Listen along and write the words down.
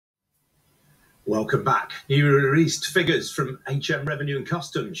Welcome back. New released figures from HM Revenue and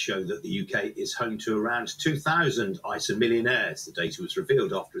Customs show that the UK is home to around 2,000 ISA millionaires. The data was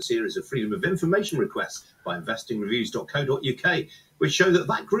revealed after a series of freedom of information requests by investingreviews.co.uk, which show that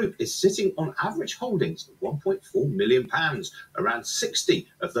that group is sitting on average holdings of £1.4 million. Around 60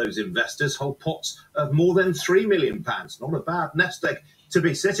 of those investors hold pots of more than £3 million. Not a bad nest egg to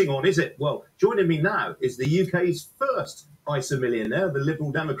be sitting on, is it? Well, joining me now is the UK's first ISA millionaire, the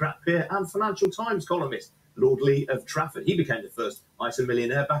Liberal Democrat peer and Financial Times columnist, Lord Lee of Trafford. He became the first ISA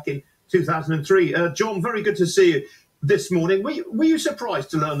millionaire back in 2003. John, very good to see you this morning. Were you surprised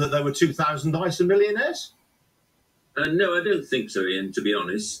to learn that there were 2,000 ISA millionaires? No, I don't think so, Ian, to be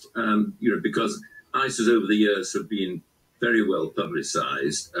honest, because ISAs over the years have been very well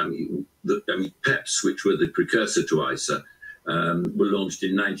publicised. PEPs, which were the precursor to ISA, were launched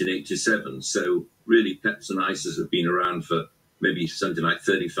in 1987. So really, PEPs and ISAs have been around for maybe something like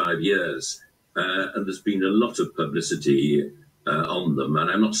 35 years. And there's been a lot of publicity on them. And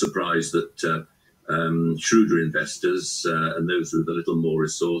I'm not surprised that shrewder investors and those with a little more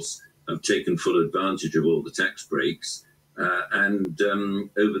resource have taken full advantage of all the tax breaks and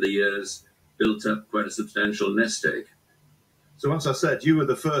over the years built up quite a substantial nest egg. So as I said, you were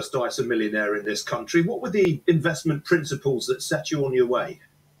the first ISA millionaire in this country. What were the investment principles that set you on your way?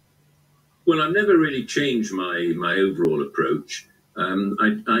 Well, I've never really changed my overall approach.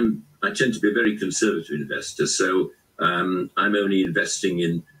 I tend to be a very conservative investor, so I'm only investing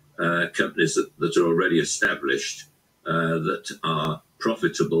in companies that are already established, that are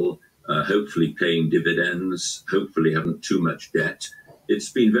profitable, hopefully paying dividends, hopefully haven't too much debt. It's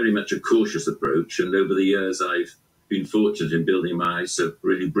been very much a cautious approach, and over the years I've been fortunate in building my ISA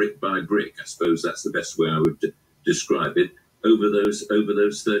really brick by brick. I suppose that's the best way I would describe it. Over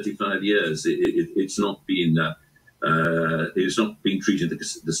those 35 years, it's not been treated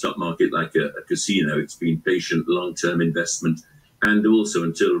the stock market like a casino. It's been patient, long-term investment, and also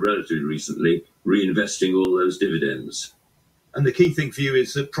until relatively recently, reinvesting all those dividends. And the key thing for you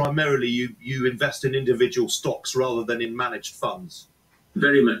is that primarily you invest in individual stocks rather than in managed funds.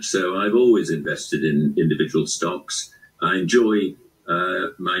 Very much so. I've always invested in individual stocks. I enjoy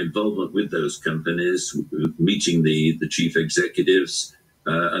my involvement with those companies, meeting the chief executives,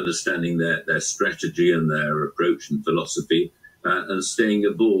 understanding their strategy and their approach and philosophy, and staying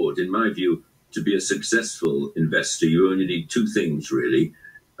aboard. In my view, to be a successful investor, you only need two things, really,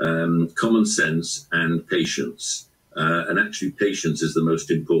 common sense and patience. And actually, patience is the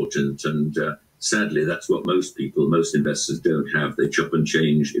most important. And sadly, that's what most investors don't have. They chop and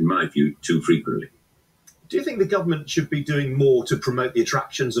change, in my view, too frequently. Do you think the government should be doing more to promote the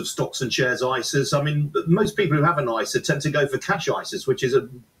attractions of stocks and shares ISAs? I mean, most people who have an ISA tend to go for cash ISAs, which is a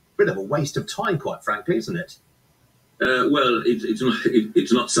bit of a waste of time, quite frankly, isn't it? Well,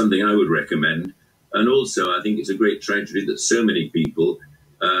 it's not something I would recommend. And also, I think it's a great tragedy that so many people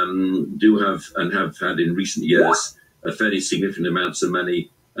do have and have had in recent years a fairly significant amounts of money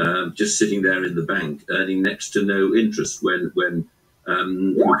just sitting there in the bank, earning next to no interest when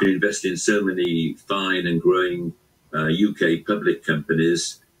you can invest in so many fine and growing UK public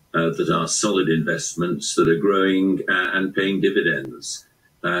companies that are solid investments that are growing and paying dividends.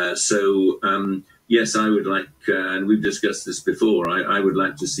 Yes, I would like, and we've discussed this before, I would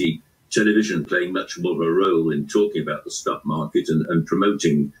like to see television playing much more of a role in talking about the stock market and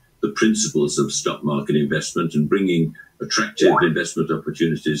promoting the principles of stock market investment and bringing attractive investment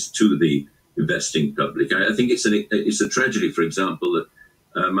opportunities to the investing public. I think it's a tragedy, for example,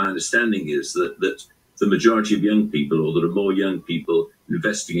 that my understanding is that the majority of young people, or there are more young people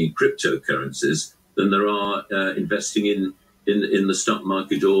investing in cryptocurrencies than there are investing in the stock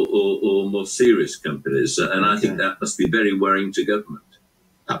market or more serious companies. And I think that must be very worrying to government.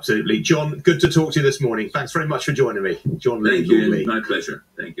 Absolutely. John, good to talk to you this morning. Thanks very much for joining me. John Lee. Thank you. My pleasure.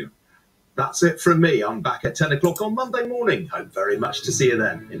 Thank you. That's it from me. I'm back at 10 o'clock on Monday morning. Hope very much to see you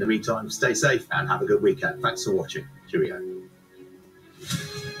then. In the meantime, stay safe and have a good weekend. Thanks for watching. Cheerio.